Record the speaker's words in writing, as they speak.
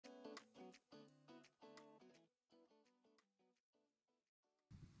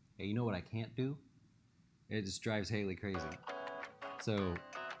Hey, you know what I can't do? It just drives Haley crazy. So,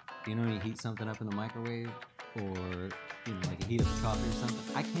 you know when you heat something up in the microwave, or like you heat up a coffee or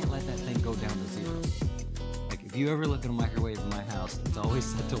something, I can't let that thing go down to 0. Like if you ever look at a microwave in my house, it's always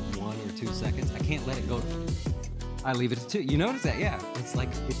set to 1 or 2 seconds. I can't let it go. I leave it to 2. You notice that? Yeah. It's like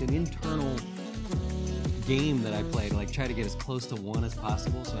it's an internal game that I play to like try to get as close to 1 as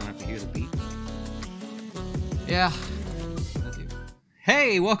possible, so I don't have to hear the beep. Yeah. That's you.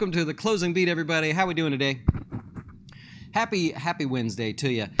 Hey, welcome to the Closing Beat, everybody. How we doing today? Happy Wednesday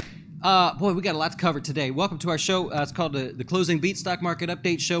to you. Boy, we got a lot to cover today. Welcome to our show. It's called the Closing Beat Stock Market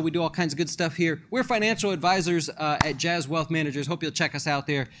Update Show. We do all kinds of good stuff here. We're financial advisors at Jazz Wealth Managers. Hope you'll check us out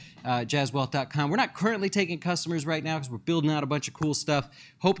there, jazzwealth.com. We're not currently taking customers right now because we're building out a bunch of cool stuff.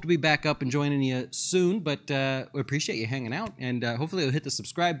 Hope to be back up and joining you soon, but we appreciate you hanging out, and hopefully you'll hit the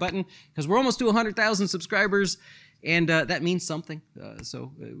subscribe button because we're almost to 100,000 subscribers. And that means something,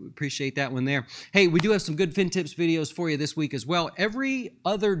 so we appreciate that one there. Hey, we do have some good FinTips videos for you this week as well. Every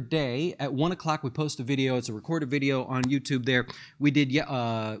other day at 1 o'clock, we post a video. It's a recorded video on YouTube there. We did,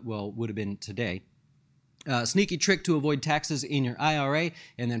 would have been today. Sneaky trick to avoid taxes in your IRA.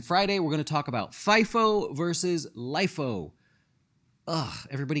 And then Friday, we're going to talk about FIFO versus LIFO.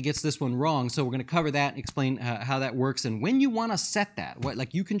 Everybody gets this one wrong, so we're going to cover that and explain how that works and when you want to set that.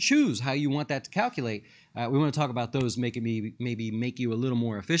 Like you can choose how you want that to calculate. We want to talk about those, maybe make you a little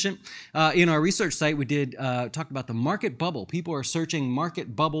more efficient. In our research site, we did talk about the market bubble. People are searching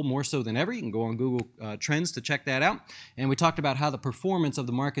market bubble more so than ever. You can go on Google Trends to check that out. And we talked about how the performance of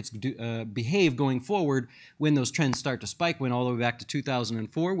the markets behave going forward when those trends start to spike. Went all the way back to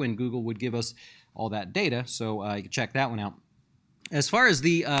 2004 when Google would give us all that data. So you can check that one out. As far as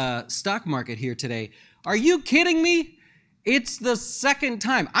the stock market here today, are you kidding me? It's the second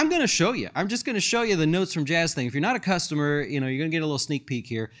time. I'm going to show you. I'm just going to show you the notes from Jazz thing. If you're not a customer, you're going to get a little sneak peek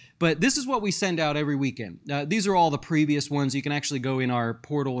here. But this is what we send out every weekend. These are all the previous ones. You can actually go in our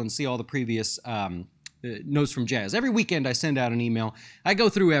portal and see all the previous notes from Jazz. Every weekend I send out an email. I go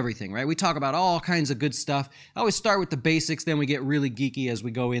through everything, right? We talk about all kinds of good stuff. I always start with the basics, then we get really geeky as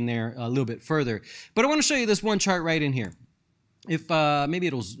we go in there a little bit further. But I want to show you this one chart right in here. If maybe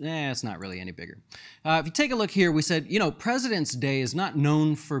it's not really any bigger. If you take a look here, we said, President's Day is not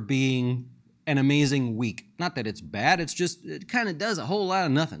known for being an amazing week. Not that it's bad, it's just, it kind of does a whole lot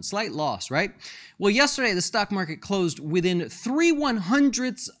of nothing. Slight loss, right? Well, yesterday the stock market closed within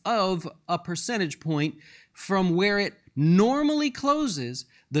 3/100ths of a percentage point from where it normally closes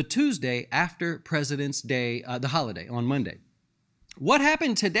the Tuesday after President's Day, the holiday on Monday. What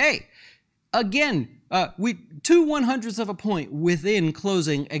happened today? Again, we 2/100ths of a point within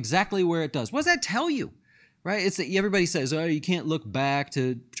closing exactly where it does. What does that tell you, right? It's that everybody says, you can't look back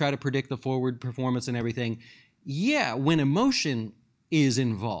to try to predict the forward performance and everything. Yeah, when emotion is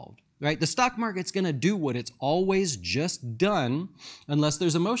involved, right? The stock market's going to do what it's always just done unless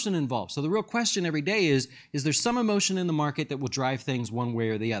there's emotion involved. So the real question every day is there some emotion in the market that will drive things one way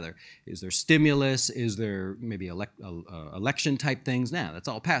or the other? Is there stimulus? Is there maybe election type things? Nah, that's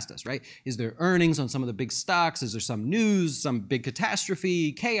all past us, right? Is there earnings on some of the big stocks? Is there some news, some big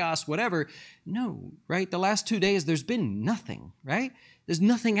catastrophe, chaos, whatever? No, right? The last 2 days, there's been nothing, right? There's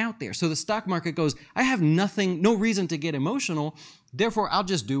nothing out there. So the stock market goes, I have nothing, no reason to get emotional. Therefore, I'll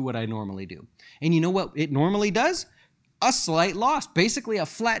just do what I normally do. And you know what it normally does? A slight loss, basically a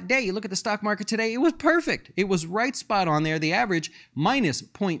flat day. You look at the stock market today, it was perfect. It was right spot on there. The average minus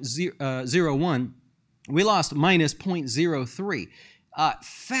 0.01. We lost minus 0.03.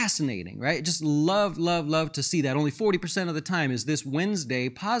 Fascinating, right? Just love to see that. Only 40% of the time is this Wednesday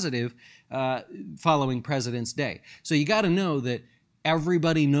positive following President's Day. So you got to know that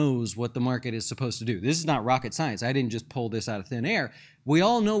everybody knows what the market is supposed to do. This is not rocket science. I didn't just pull this out of thin air. We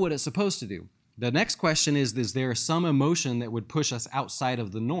all know what it's supposed to do. The next question is there some emotion that would push us outside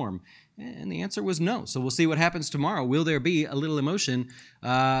of the norm? And the answer was no. So we'll see what happens tomorrow. Will there be a little emotion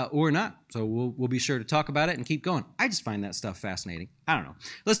or not? So we'll be sure to talk about it and keep going. I just find that stuff fascinating. I don't know.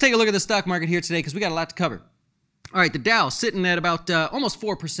 Let's take a look at the stock market here today because we got a lot to cover. All right, the Dow sitting at about almost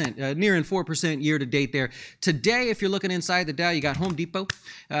 4%, nearing 4% year to date there. Today, if you're looking inside the Dow, you got Home Depot,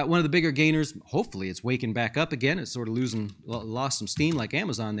 one of the bigger gainers. Hopefully, it's waking back up again. It's sort of lost some steam like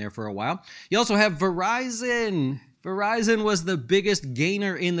Amazon there for a while. You also have Verizon. Verizon was the biggest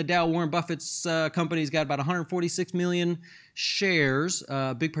gainer in the Dow. Warren Buffett's company's got about 146 million shares,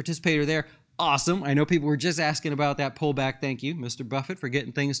 big participator there. Awesome. I know people were just asking about that pullback. Thank you, Mr. Buffett, for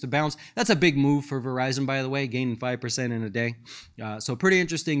getting things to bounce. That's a big move for Verizon, by the way, gaining 5% in a day. So pretty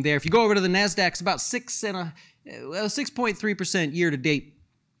interesting there. If you go over to the NASDAQ, it's about 6.3% year to date.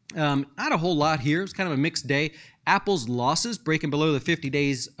 Not a whole lot here. It's kind of a mixed day. Apple's losses breaking below the 50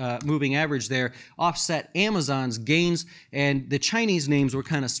 days moving average there offset Amazon's gains, and the Chinese names were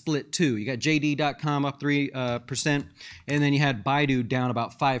kind of split too. You got JD.com up 3%, and then you had Baidu down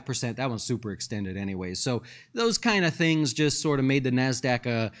about 5%. That one's super extended anyways. So those kind of things just sort of made the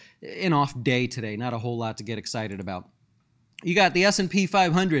NASDAQ an off day today. Not a whole lot to get excited about. You got the S&P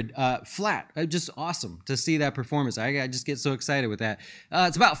 500 flat. Just awesome to see that performance. I just get so excited with that.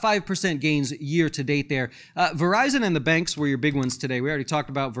 It's about 5% gains year to date there. Verizon and the banks were your big ones today. We already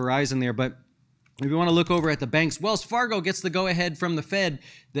talked about Verizon there, but if you want to look over at the banks, Wells Fargo gets the go-ahead from the Fed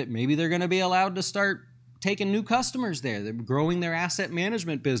that maybe they're going to be allowed to start taking new customers there. They're growing their asset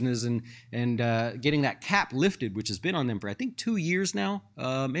management business and getting that cap lifted, which has been on them for, I think, 2 years now,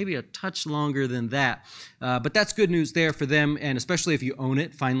 maybe a touch longer than that. But that's good news there for them, and especially if you own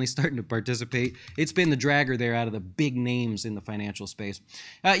it, finally starting to participate. It's been the dragger there out of the big names in the financial space.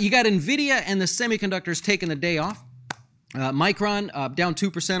 You got NVIDIA and the semiconductors taking the day off. Micron down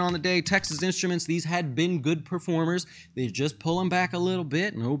 2% on the day. Texas Instruments, these had been good performers. They're just pulling back a little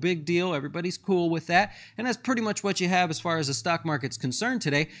bit. No big deal. Everybody's cool with that. And that's pretty much what you have as far as the stock market's concerned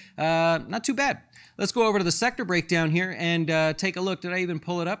today. Not too bad. Let's go over to the sector breakdown here and take a look. Did I even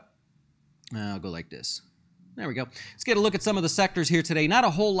pull it up? I'll go like this. There we go. Let's get a look at some of the sectors here today. Not a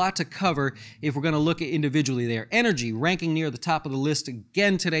whole lot to cover if we're going to look at individually there. Energy ranking near the top of the list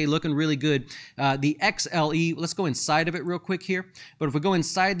again today, looking really good. The XLE, let's go inside of it real quick here. But if we go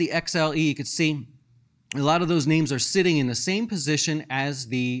inside the XLE, you can see a lot of those names are sitting in the same position as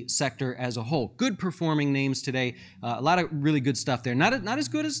the sector as a whole. Good performing names today. A lot of really good stuff there. Not as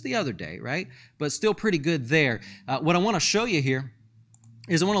good as the other day, right? But still pretty good there. What I want to show you here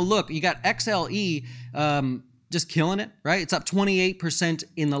is I want to look. You got XLE just killing it, right? It's up 28%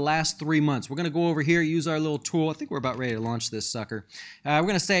 in the last 3 months. We're going to go over here, use our little tool. I think we're about ready to launch this sucker. We're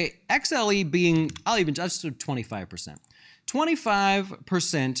going to say XLE being, I'll just do 25%.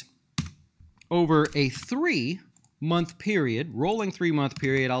 25% over a 3-month period, rolling 3-month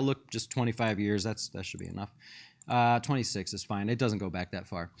period. I'll look just 25 years. That should be enough. 26 is fine. It doesn't go back that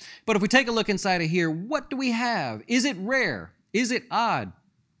far. But if we take a look inside of here, what do we have? Is it rare? Is it odd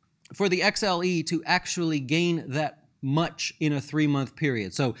for the XLE to actually gain that much in a 3-month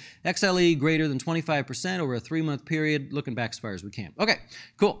period? So XLE greater than 25% over a 3-month period, looking back as far as we can. Okay,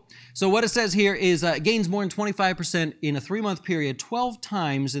 cool. So what it says here is gains more than 25% in a 3-month period 12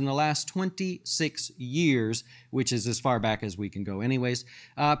 times in the last 26 years, which is as far back as we can go anyways.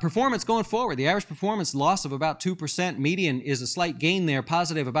 Performance going forward, the average performance loss of about 2%, median is a slight gain there,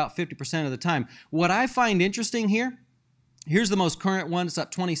 positive about 50% of the time. What I find interesting here, here's the most current one. It's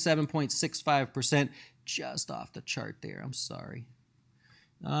up 27.65%, just off the chart there. I'm sorry.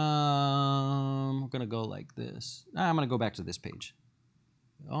 I'm going to go like this. I'm going to go back to this page.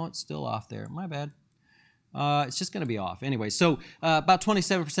 Oh, it's still off there. My bad. It's just going to be off. Anyway, so about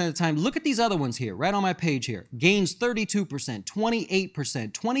 27% of the time. Look at these other ones here, right on my page here. Gains 32%,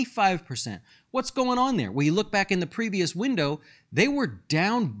 28%, 25%. What's going on there? Well, you look back in the previous window, they were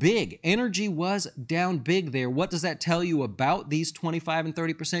down big. Energy was down big there. What does that tell you about these 25 and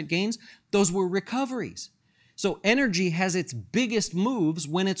 30% gains? Those were recoveries. So energy has its biggest moves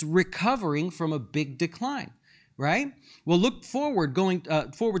when it's recovering from a big decline, right? Well, look forward, going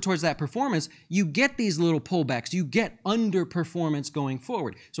forward towards that performance, you get these little pullbacks. You get underperformance going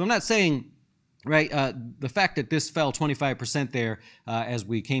forward. So I'm not saying, right, the fact that this fell 25% there as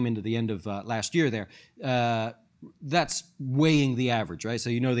we came into the end of last year there, that's weighing the average, right? So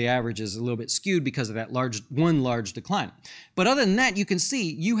you know the average is a little bit skewed because of that one large decline. But other than that, you can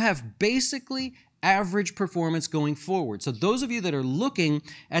see you have basically average performance going forward. So those of you that are looking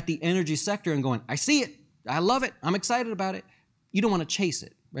at the energy sector and going, I see it, I love it, I'm excited about it, you don't want to chase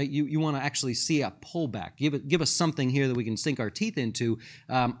it, right? You want to actually see a pullback. Give us something here that we can sink our teeth into.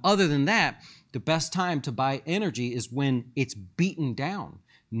 Other than that, the best time to buy energy is when it's beaten down,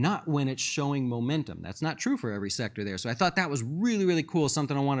 not when it's showing momentum. That's not true for every sector there. So I thought that was really, really cool,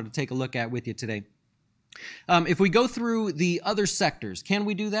 something I wanted to take a look at with you today. If we go through the other sectors, can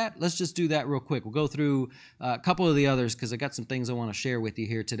we do that? Let's just do that real quick. We'll go through a couple of the others because I got some things I want to share with you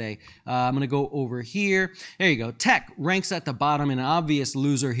here today. I'm going to go over here. There you go. Tech ranks at the bottom, an obvious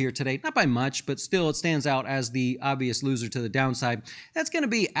loser here today. Not by much, but still it stands out as the obvious loser to the downside. That's going to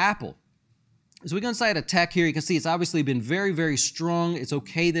be Apple. As we go inside of tech here, you can see it's obviously been very, very strong. It's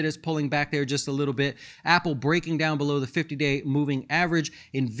okay that it's pulling back there just a little bit. Apple breaking down below the 50-day moving average.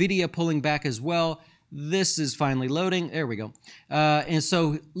 NVIDIA pulling back as well. This is finally loading. There we go. And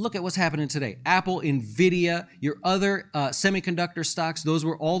so look at what's happening today. Apple, NVIDIA, your other semiconductor stocks, those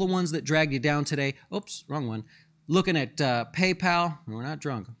were all the ones that dragged you down today. Oops, wrong one. Looking at PayPal. We're not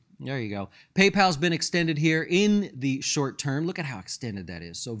drunk. There you go. PayPal's been extended here in the short term. Look at how extended that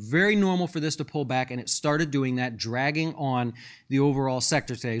is. So very normal for this to pull back, and it started doing that, dragging on the overall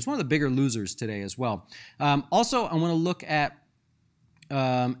sector today. It's one of the bigger losers today as well. Also, I want to look at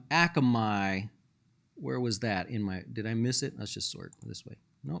Akamai. Where was that in my, did I miss it? Let's just sort this way.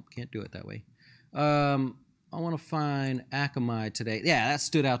 Nope, can't do it that way. I want to find Akamai today. Yeah, that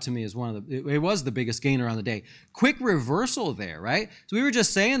stood out to me as one of the, it was the biggest gainer on the day. Quick reversal there, right? So we were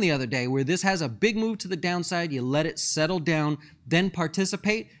just saying the other day where this has a big move to the downside, you let it settle down, then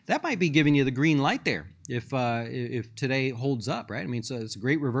participate. That might be giving you the green light there if today holds up, right? I mean, so it's a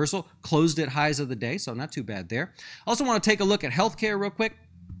great reversal. Closed at highs of the day, so not too bad there. Also want to take a look at healthcare real quick.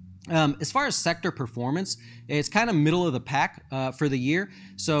 As far as sector performance, it's kind of middle of the pack for the year.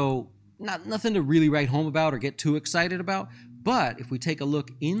 So nothing to really write home about or get too excited about. But if we take a look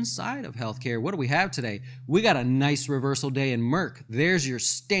inside of healthcare, what do we have today? We got a nice reversal day in Merck. There's your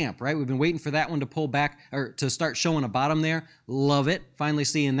stamp, right? We've been waiting for that one to pull back or to start showing a bottom there. Love it. Finally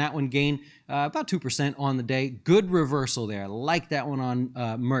seeing that one gain about 2% on the day. Good reversal there. I like that one on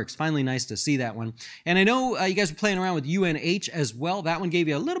Merck's. Finally nice to see that one. And I know you guys were playing around with UNH as well. That one gave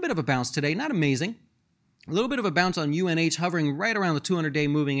you a little bit of a bounce today. Not amazing. A little bit of a bounce on UNH, hovering right around the 200-day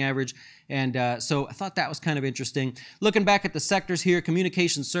moving average. And so I thought that was kind of interesting. Looking back at the sectors here,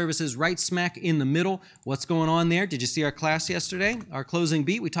 communication services right smack in the middle. What's going on there? Did you see our class yesterday? Our closing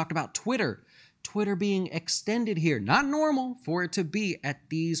beat? We talked about Twitter. Twitter being extended here. Not normal for it to be at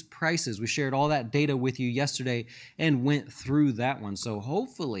these prices. We shared all that data with you yesterday and went through that one. So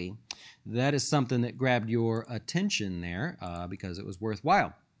hopefully that is something that grabbed your attention there because it was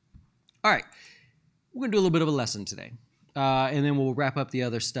worthwhile. All right. We're going to do a little bit of a lesson today, and then we'll wrap up the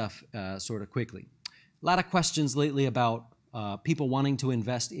other stuff sort of quickly. A lot of questions lately about people wanting to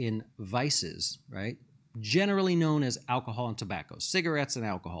invest in vices, right? Generally known as alcohol and tobacco, cigarettes and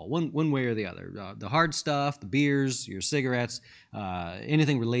alcohol, one way or the other. The hard stuff, the beers, your cigarettes,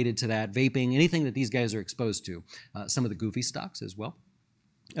 anything related to that, vaping, anything that these guys are exposed to. Some of the goofy stocks as well.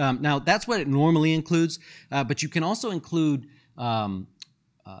 Now, that's what it normally includes, but you can also include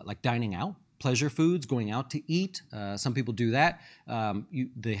like dining out. Pleasure foods, going out to eat. Some people do that.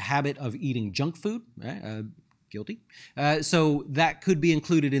 The habit of eating junk food, right? Guilty. So that could be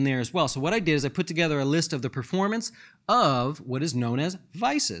included in there as well. So what I did is I put together a list of the performance of what is known as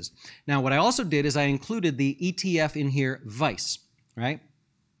vices. Now what I also did is I included the ETF in here, Vice, right?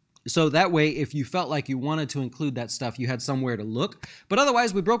 So that way, if you felt like you wanted to include that stuff, you had somewhere to look. But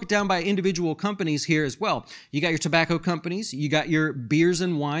otherwise, we broke it down by individual companies here as well. You got your tobacco companies, you got your beers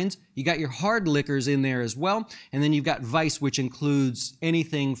and wines, you got your hard liquors in there as well. And then you've got Vice, which includes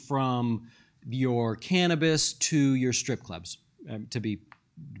anything from your cannabis to your strip clubs, to be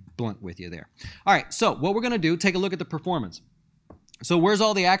blunt with you there. All right, so what we're going to do, take a look at the performance. So where's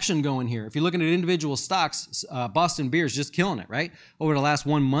all the action going here? If you're looking at individual stocks, Boston Beer is just killing it, right? Over the last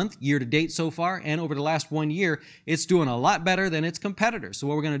 1 month, year to date so far, and over the last 1 year, it's doing a lot better than its competitors. So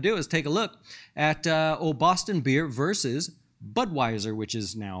what we're going to do is take a look at old Boston Beer versus Budweiser, which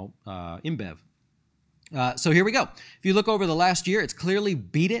is now InBev. So here we go. If you look over the last year, it's clearly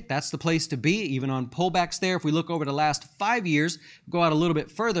beat it. That's the place to be, even on pullbacks there. If we look over the last 5 years, go out a little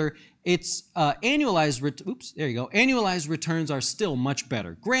bit further, its annualized returns are still much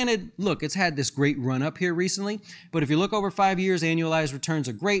better. Granted, look, it's had this great run up here recently, but if you look over 5 years, annualized returns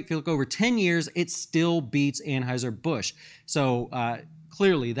are great. If you look over 10 years, it still beats Anheuser-Busch. So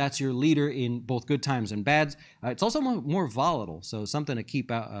clearly, that's your leader in both good times and bads. It's also more volatile, so something to keep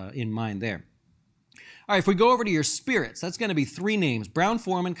in mind there. All right, if we go over to your spirits, that's going to be 3 names: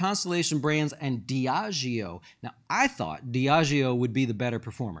 Brown-Forman, Constellation Brands, and Diageo. Now, I thought Diageo would be the better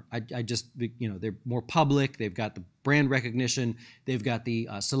performer. I just, they're more public. They've got the brand recognition. They've got the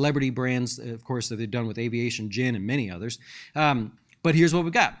celebrity brands, of course, that they've done with Aviation Gin and many others. But here's what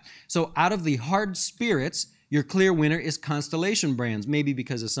we've got. So out of the hard spirits, your clear winner is Constellation Brands, maybe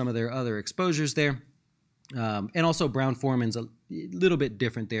because of some of their other exposures there. And also Brown-Forman's a little bit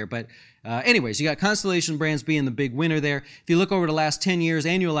different there. But anyways, you got Constellation Brands being the big winner there. If you look over the last 10 years,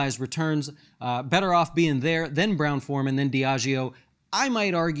 annualized returns, better off being there than Brown-Forman, than Diageo. I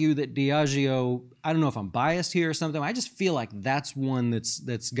might argue that Diageo, I don't know if I'm biased here or something. I just feel like that's one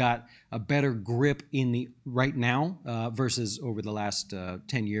that's got a better grip in the right now versus over the last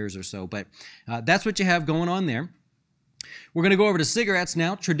 10 years or so. But that's what you have going on there. We're going to go over to cigarettes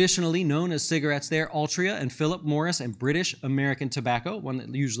now, traditionally known as cigarettes there, Altria and Philip Morris and British American Tobacco, one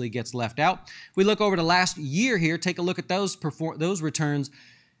that usually gets left out. If we look over to last year here, take a look at those returns.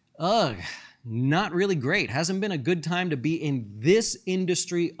 Ugh, not really great. Hasn't been a good time to be in this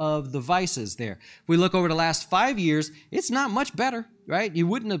industry of the vices there. If we look over the last 5 years, it's not much better, right? You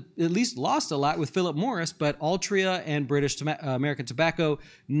wouldn't have at least lost a lot with Philip Morris, but Altria and British American Tobacco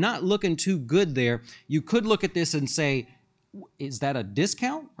not looking too good there. You could look at this and say, is that a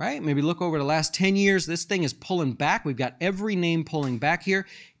discount, right? Maybe look over the last 10 years. This thing is pulling back. We've got every name pulling back here.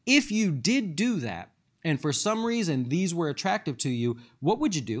 If you did do that, and for some reason these were attractive to you, what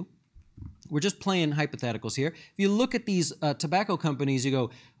would you do? We're just playing hypotheticals here. If you look at these tobacco companies, you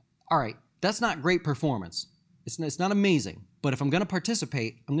go, all right, that's not great performance. It's not amazing. But if I'm going to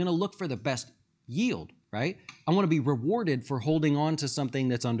participate, I'm going to look for the best yield, right? I want to be rewarded for holding on to something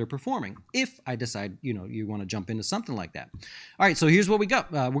that's underperforming if I decide, you want to jump into something like that. All right, so here's what we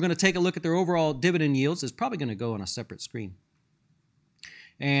got. We're going to take a look at their overall dividend yields. It's probably going to go on a separate screen.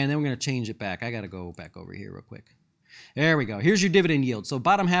 And then we're going to change it back. I got to go back over here real quick. There we go. Here's your dividend yield. So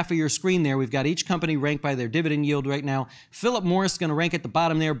bottom half of your screen there, we've got each company ranked by their dividend yield right now. Philip Morris is going to rank at the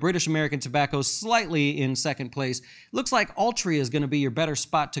bottom there. British American Tobacco slightly in second place. Looks like Altria is going to be your better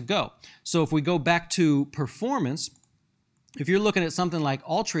spot to go. So if we go back to performance, if you're looking at something like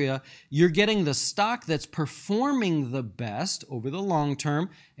Altria, you're getting the stock that's performing the best over the long term.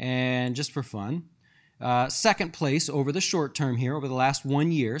 And just for fun, second place over the short term here, over the last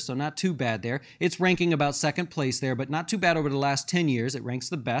 1 year, so not too bad there. It's ranking about second place there, but not too bad over the last 10 years. It ranks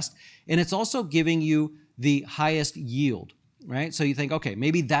the best, and it's also giving you the highest yield, right? So you think, okay,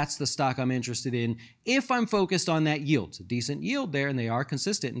 maybe that's the stock I'm interested in if I'm focused on that yield. It's a decent yield there, and they are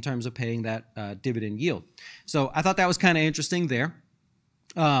consistent in terms of paying that dividend yield. So I thought that was kind of interesting there.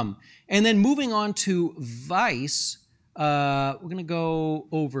 And then moving on to Vice, we're going to go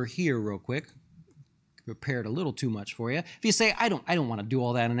over here real quick. Prepared a little too much for you. If you say, I don't want to do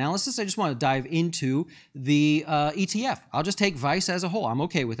all that analysis, I just want to dive into the ETF. I'll just take Vice as a whole. I'm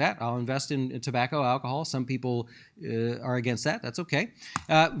okay with that. I'll invest in tobacco, alcohol. Some people are against that. That's okay.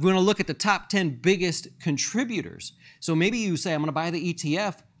 We're going to look at the top 10 biggest contributors. So maybe you say, I'm going to buy the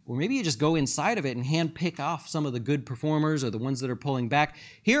ETF, or maybe you just go inside of it and hand pick off some of the good performers or the ones that are pulling back.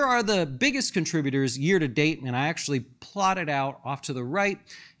 Here are the biggest contributors year to date, and I actually plotted out off to the right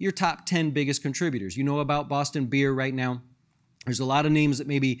your top 10 biggest contributors. You know about Boston Beer right now. There's a lot of names that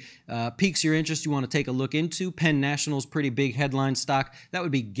maybe piques your interest you want to take a look into. Penn National's pretty big headline stock. That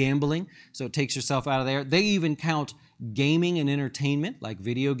would be gambling, so it takes yourself out of there. They even count gaming and entertainment, like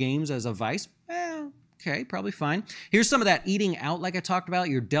video games, as a vice. Okay, probably fine. Here's some of that eating out like I talked about.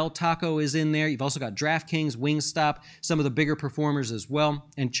 Your Del Taco is in there. You've also got DraftKings, Wingstop, some of the bigger performers as well,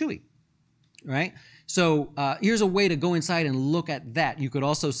 and Chewy, right? So here's a way to go inside and look at that. You could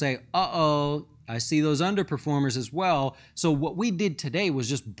also say, uh-oh, I see those underperformers as well. So what we did today was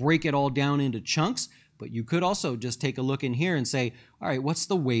just break it all down into chunks, but you could also just take a look in here and say, all right, what's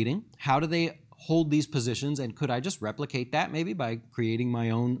the weighting? How do they hold these positions, and could I just replicate that maybe by creating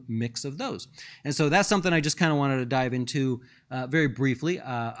my own mix of those? And so that's something I just kind of wanted to dive into very briefly,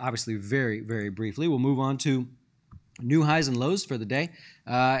 obviously very, very briefly. We'll move on to new highs and lows for the day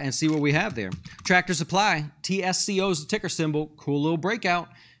and see what we have there. Tractor Supply, TSCO is the ticker symbol, cool little breakout.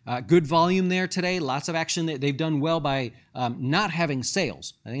 Good volume there today, lots of action. They've done well by not having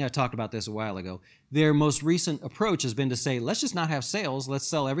sales. I think I talked about this a while ago. Their most recent approach has been to say, let's just not have sales. Let's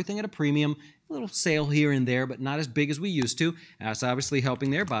sell everything at a premium. A little sale here and there, but not as big as we used to. That's obviously helping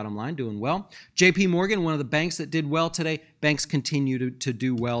their bottom line, doing well. JP Morgan, one of the banks that did well today. Banks continue to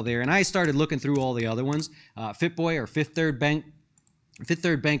do well there. And I started looking through all the other ones. Fitboy or Fifth Third Bank. Fifth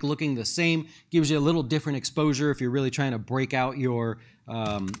Third Bank looking the same. Gives you a little different exposure if you're really trying to break out your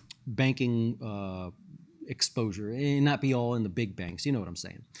banking exposure and not be all in the big banks. You know what I'm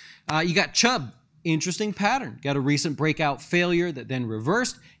saying. You got Chubb. Interesting pattern. Got a recent breakout failure that then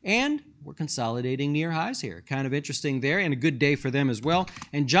reversed, and we're consolidating near highs here. Kind of interesting there, and a good day for them as well.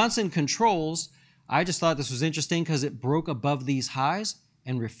 And Johnson Controls, I just thought this was interesting because it broke above these highs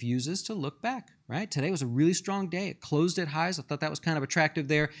and refuses to look back, right? Today was a really strong day. It closed at highs. I thought that was kind of attractive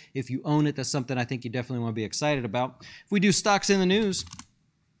there. If you own it, that's something I think you definitely want to be excited about. If we do stocks in the news,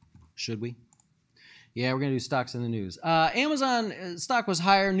 should we? Yeah, we're going to do stocks in the news. Amazon stock was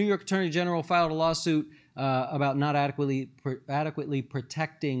higher. New York Attorney General filed a lawsuit about not adequately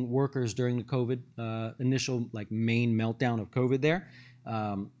protecting workers during the COVID initial main meltdown of COVID there.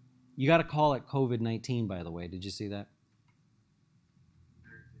 You got to call it COVID-19, by the way. Did you see that?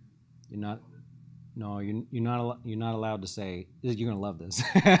 You're not. No, you're not allowed to say. You're going to love this.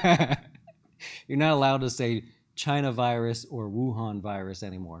 You're not allowed to say China virus or Wuhan virus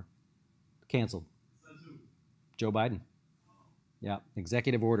anymore. Canceled. Joe Biden. Yeah,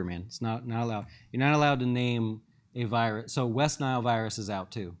 executive order, man. It's not allowed. You're not allowed to name a virus. So West Nile virus is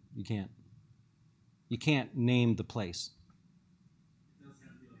out too. You can't. You can't name the place. It does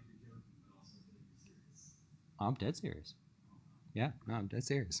kind of feel like you're joking, but also feel like you're serious. I'm dead serious. Yeah, no, I'm dead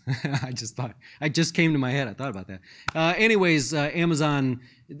serious. I just came to my head. I thought about that. Anyways, Amazon,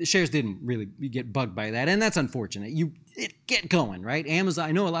 the shares didn't really get bugged by that, and that's unfortunate. Get going, right? Amazon,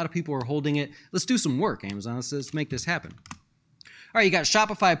 I know a lot of people are holding it. Let's do some work, Amazon. Let's make this happen. All right, you got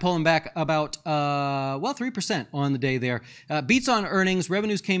Shopify pulling back about, 3% on the day there. Beats on earnings.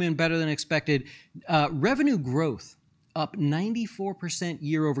 Revenues came in better than expected. Revenue growth up 94%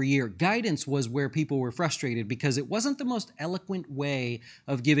 year over year. Guidance was where people were frustrated because it wasn't the most eloquent way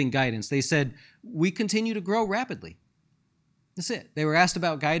of giving guidance. They said, we continue to grow rapidly. That's it. They were asked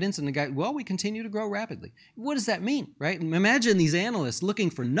about guidance, and the guy, well, we continue to grow rapidly. What does that mean, right? Imagine these analysts looking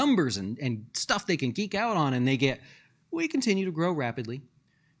for numbers and stuff they can geek out on, and they get, we continue to grow rapidly.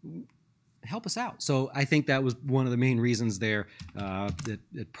 Help us out. So I think that was one of the main reasons there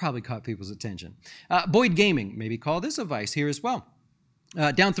that probably caught people's attention. Boyd Gaming, maybe call this a vice here as well.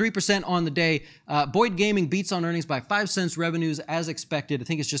 Down 3% on the day. Boyd Gaming beats on earnings by 5 cents, revenues as expected. I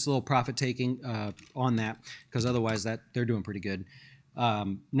think it's just a little profit taking on that because otherwise they're doing pretty good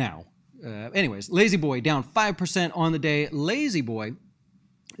now. Anyways, Lazy Boy down 5% on the day. Lazy Boy,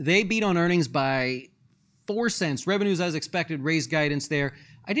 they beat on earnings by 4 cents. Revenues as expected, raised guidance there.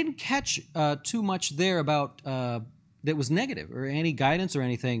 I didn't catch too much there about that was negative or any guidance or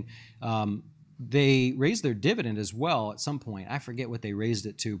anything. They raised their dividend as well at some point. I forget what they raised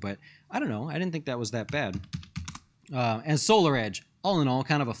it to, but I don't know. I didn't think that was that bad. And SolarEdge, all in all,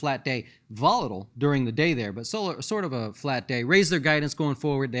 kind of a flat day. Volatile during the day there, but sort of a flat day. Raised their guidance going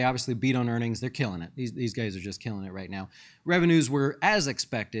forward. They obviously beat on earnings. They're killing it. These guys are just killing it right now. Revenues were as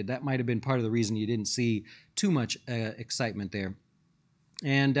expected. That might have been part of the reason you didn't see too much excitement there.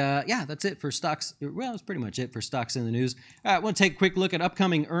 And yeah, that's it for stocks. Well, that's pretty much it for stocks in the news. I want to take a quick look at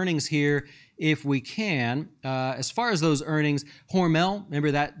upcoming earnings here if we can. As far as those earnings, Hormel, remember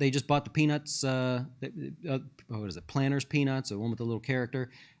that they just bought the peanuts, what is it, Planters Peanuts, the one with the little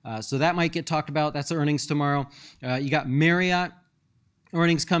character. So that might get talked about. That's earnings tomorrow. You got Marriott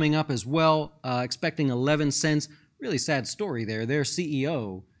earnings coming up as well, expecting 11 cents. Really sad story there. Their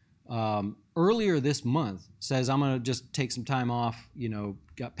CEO, earlier this month says, I'm going to just take some time off,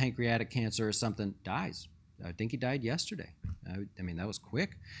 got pancreatic cancer or something, dies. I think he died yesterday. I mean, that was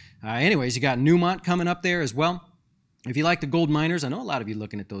quick. Anyways, you got Newmont coming up there as well. If you like the gold miners, I know a lot of you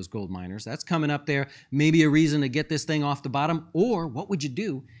looking at those gold miners. That's coming up there. Maybe a reason to get this thing off the bottom. Or what would you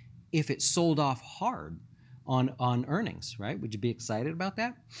do if it sold off hard on earnings, right? Would you be excited about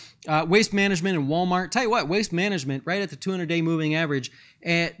that? Waste Management and Walmart. Tell you what, Waste Management right at the 200-day moving average.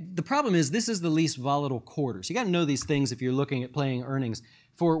 The problem is this is the least volatile quarter. So you got to know these things if you're looking at playing earnings.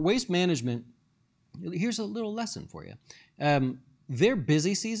 For Waste Management, here's a little lesson for you. Their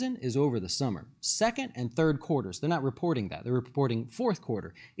busy season is over the summer. Second and third quarters, they're not reporting that. They're reporting fourth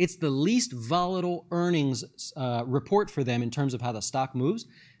quarter. It's the least volatile earnings report for them in terms of how the stock moves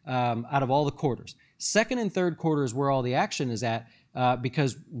out of all the quarters. Second and third quarter is where all the action is at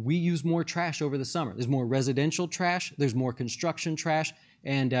because we use more trash over the summer. There's more residential trash. There's more construction trash.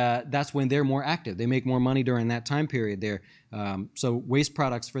 And that's when they're more active. They make more money during that time period there. So waste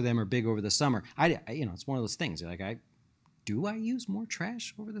products for them are big over the summer. It's one of those things. Do I use more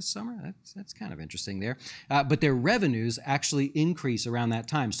trash over the summer? That's kind of interesting there. But their revenues actually increase around that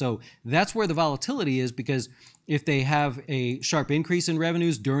time. So that's where the volatility is because if they have a sharp increase in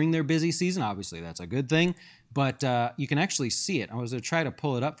revenues during their busy season, obviously that's a good thing. But you can actually see it. I was going to try to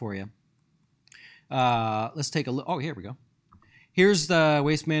pull it up for you. Let's take a look. Oh, here we go. Here's the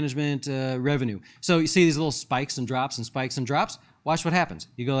Waste Management revenue. So you see these little spikes and drops and spikes and drops. Watch what happens.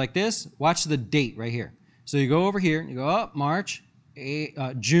 You go like this. Watch the date right here. So you go over here, you go up March,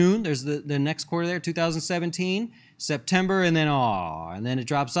 June, there's the next quarter there, 2017, September, and then it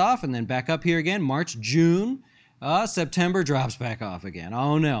drops off, and then back up here again, March, June, September drops back off again.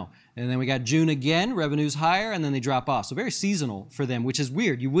 Oh no. And then we got June again, revenue's higher, and then they drop off. So very seasonal for them, which is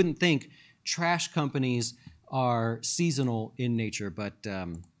weird. You wouldn't think trash companies are seasonal in nature, but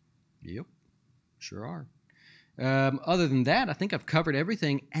yep, sure are. Other than that, I think I've covered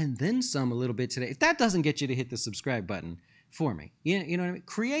everything and then some a little bit today. If that doesn't get you to hit the subscribe button for me, you know what I mean?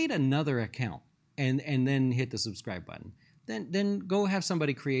 Create another account and then hit the subscribe button. Then go have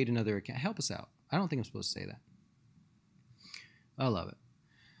somebody create another account. Help us out. I don't think I'm supposed to say that. I love it.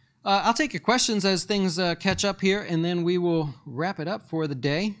 I'll take your questions as things catch up here, and then we will wrap it up for the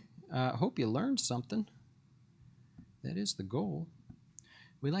day. Hope you learned something. That is the goal.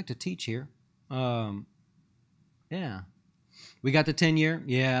 We like to teach here. Yeah. We got the 10-year.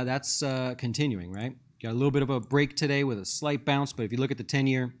 Yeah, that's continuing, right? Got a little bit of a break today with a slight bounce, but if you look at the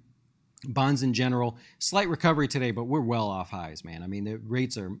 10-year, Bonds in general, slight recovery today, but we're well off highs, man. I mean, the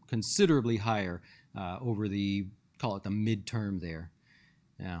rates are considerably higher over the, call it the midterm there.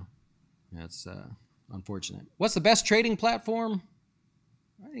 Yeah, that's unfortunate. What's the best trading platform?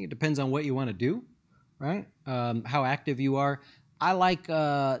 I think it depends on what you want to do, right? How active you are. I like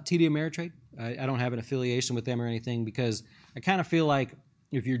TD Ameritrade. I don't have an affiliation with them or anything because I kind of feel like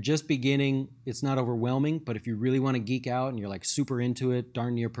if you're just beginning, it's not overwhelming. But if you really want to geek out and you're like super into it,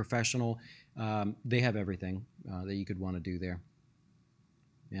 darn near professional, they have everything that you could want to do there.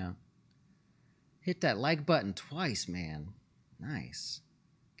 Yeah. Hit that like button twice, man. Nice.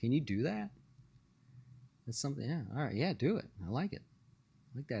 Can you do that? That's something. Yeah. All right. Yeah, do it. I like it.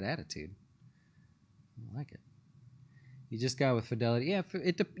 I like that attitude. I like it. You just got with Fidelity. Yeah,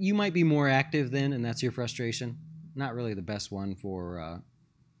 you might be more active then, and that's your frustration. Not really the best one for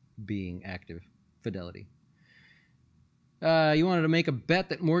being active. Fidelity. You wanted to make a bet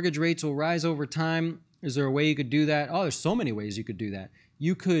that mortgage rates will rise over time. Is there a way you could do that? Oh, there's so many ways you could do that.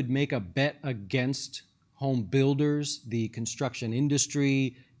 You could make a bet against home builders, the construction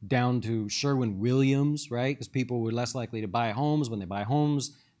industry, down to Sherwin-Williams, right? Because people were less likely to buy homes. When they buy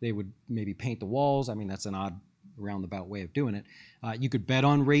homes, they would maybe paint the walls. I mean, that's an odd roundabout way of doing it. You could bet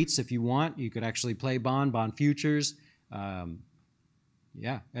on rates if you want. You could actually play bond futures.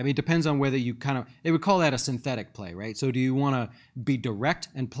 Yeah, I mean, it depends on whether you they would call that a synthetic play, right? So do you want to be direct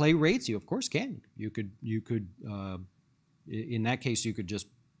and play rates? You of course can. You could in that case, you could just,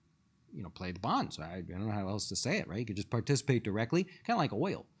 play the bonds. I don't know how else to say it, right? You could just participate directly, kind of like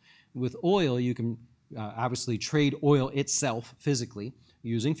oil. With oil, you can obviously trade oil itself physically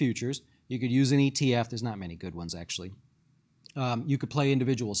using futures. You could use an ETF. There's not many good ones, actually. You could play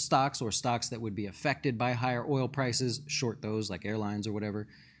individual stocks or stocks that would be affected by higher oil prices, short those like airlines or whatever.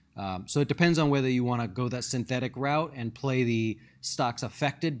 So it depends on whether you want to go that synthetic route and play the stocks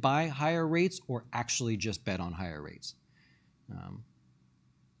affected by higher rates or actually just bet on higher rates.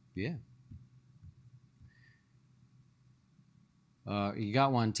 Yeah. You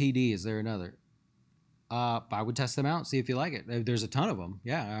got one, TD. Is there another? I would test them out, see if you like it. There's a ton of them.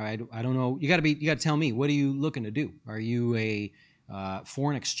 Yeah, I don't know. You got to tell me, what are you looking to do? Are you a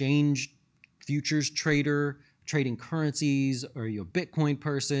foreign exchange futures trader, trading currencies? Are you a Bitcoin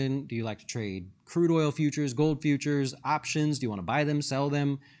person? Do you like to trade crude oil futures, gold futures, options? Do you want to buy them, sell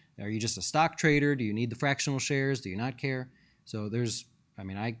them? Are you just a stock trader? Do you need the fractional shares? Do you not care? So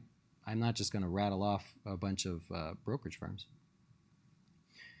I'm not just going to rattle off a bunch of brokerage firms.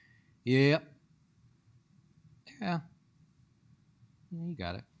 Yep. Yeah, you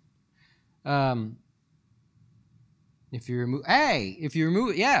got it. If you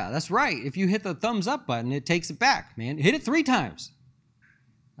remove, yeah, that's right. If you hit the thumbs up button, it takes it back, man. Hit it 3 times.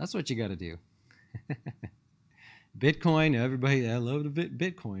 That's what you got to do. Bitcoin, everybody, I love the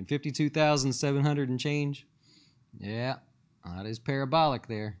Bitcoin. 52,700 and change. Yeah, that is parabolic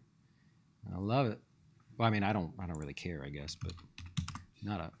there. I love it. Well, I mean, I don't really care, I guess, but.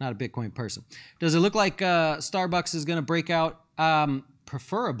 Not a Bitcoin person. Does it look like Starbucks is going to break out?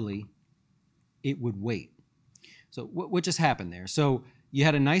 Preferably, it would wait. So what just happened there? So you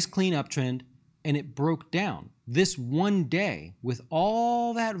had a nice clean uptrend, and it broke down. This one day, with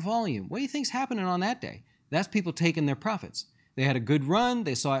all that volume, what do you think's happening on that day? That's people taking their profits. They had a good run.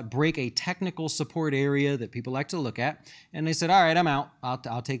 They saw it break a technical support area that people like to look at, and they said, all right, I'm out.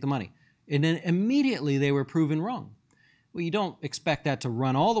 I'll take the money. And then immediately they were proven wrong. Well, you don't expect that to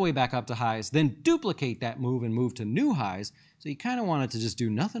run all the way back up to highs, then duplicate that move and move to new highs. So you kind of want it to just do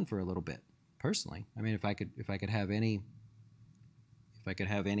nothing for a little bit. Personally, I mean, if I could have any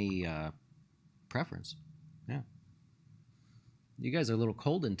preference, yeah. You guys are a little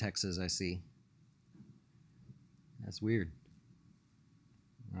cold in Texas, I see. That's weird.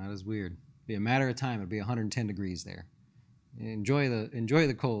 That is weird. Be a matter of time. It'll be 110 degrees there. Enjoy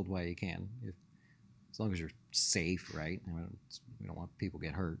the cold while you can, as long as you're safe, right? We don't want people to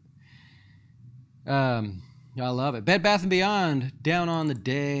get hurt. I love it. Bed Bath & Beyond down on the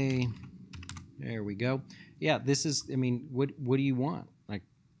day. There we go. Yeah, this is. I mean, what do you want? Like,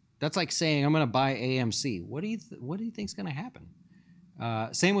 that's like saying I'm going to buy AMC. What do you think's going to happen?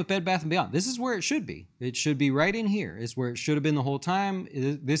 Same with Bed Bath & Beyond. This is where it should be. It should be right in here. It's where it should have been the whole time.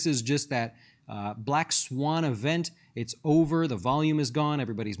 This is just that black swan event. It's over. The volume is gone.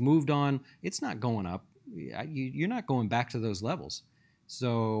 Everybody's moved on. It's not going up. You're not going back to those levels.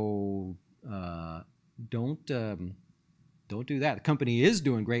 So don't do that. The company is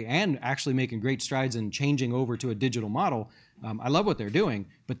doing great and actually making great strides in changing over to a digital model. I love what they're doing,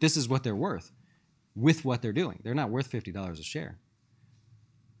 but this is what they're worth with what they're doing. They're not worth $50 a share.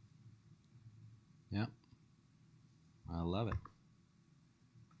 Yeah, I love it.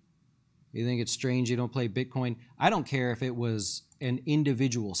 You think it's strange you don't play Bitcoin? I don't care if it was an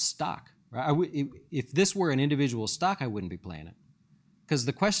individual stock. Right? If this were an individual stock, I wouldn't be playing it. Because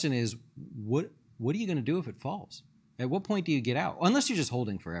the question is, what are you going to do if it falls? At what point do you get out? Unless you're just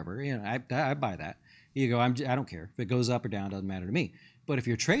holding forever. You know, I buy that. You go, I don't care. If it goes up or down, it doesn't matter to me. But if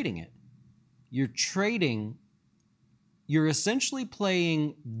you're trading it, you're essentially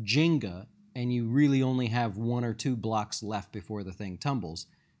playing Jenga, and you really only have 1 or 2 blocks left before the thing tumbles.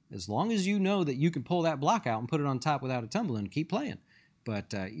 As long as you know that you can pull that block out and put it on top without it tumbling, keep playing.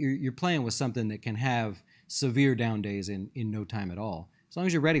 But you're playing with something that can have severe down days in no time at all. As long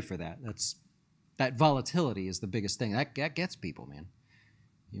as you're ready for that. That volatility is the biggest thing. That gets people, man.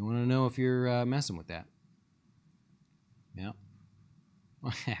 You want to know if you're messing with that. Yeah.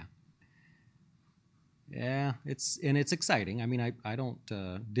 Yeah, it's exciting. I mean, I don't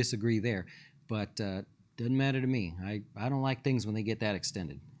disagree there, but doesn't matter to me. I don't like things when they get that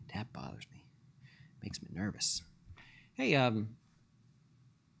extended. That bothers me. Makes me nervous. Hey, I'll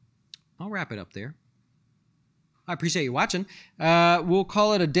wrap it up there. I appreciate you watching. We'll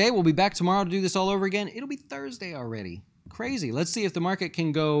call it a day. We'll be back tomorrow to do this all over again. It'll be Thursday already. Crazy. Let's see if the market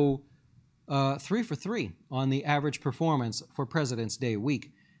can go 3 for 3 on the average performance for President's Day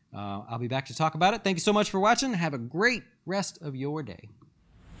week. I'll be back to talk about it. Thank you so much for watching. Have a great rest of your day.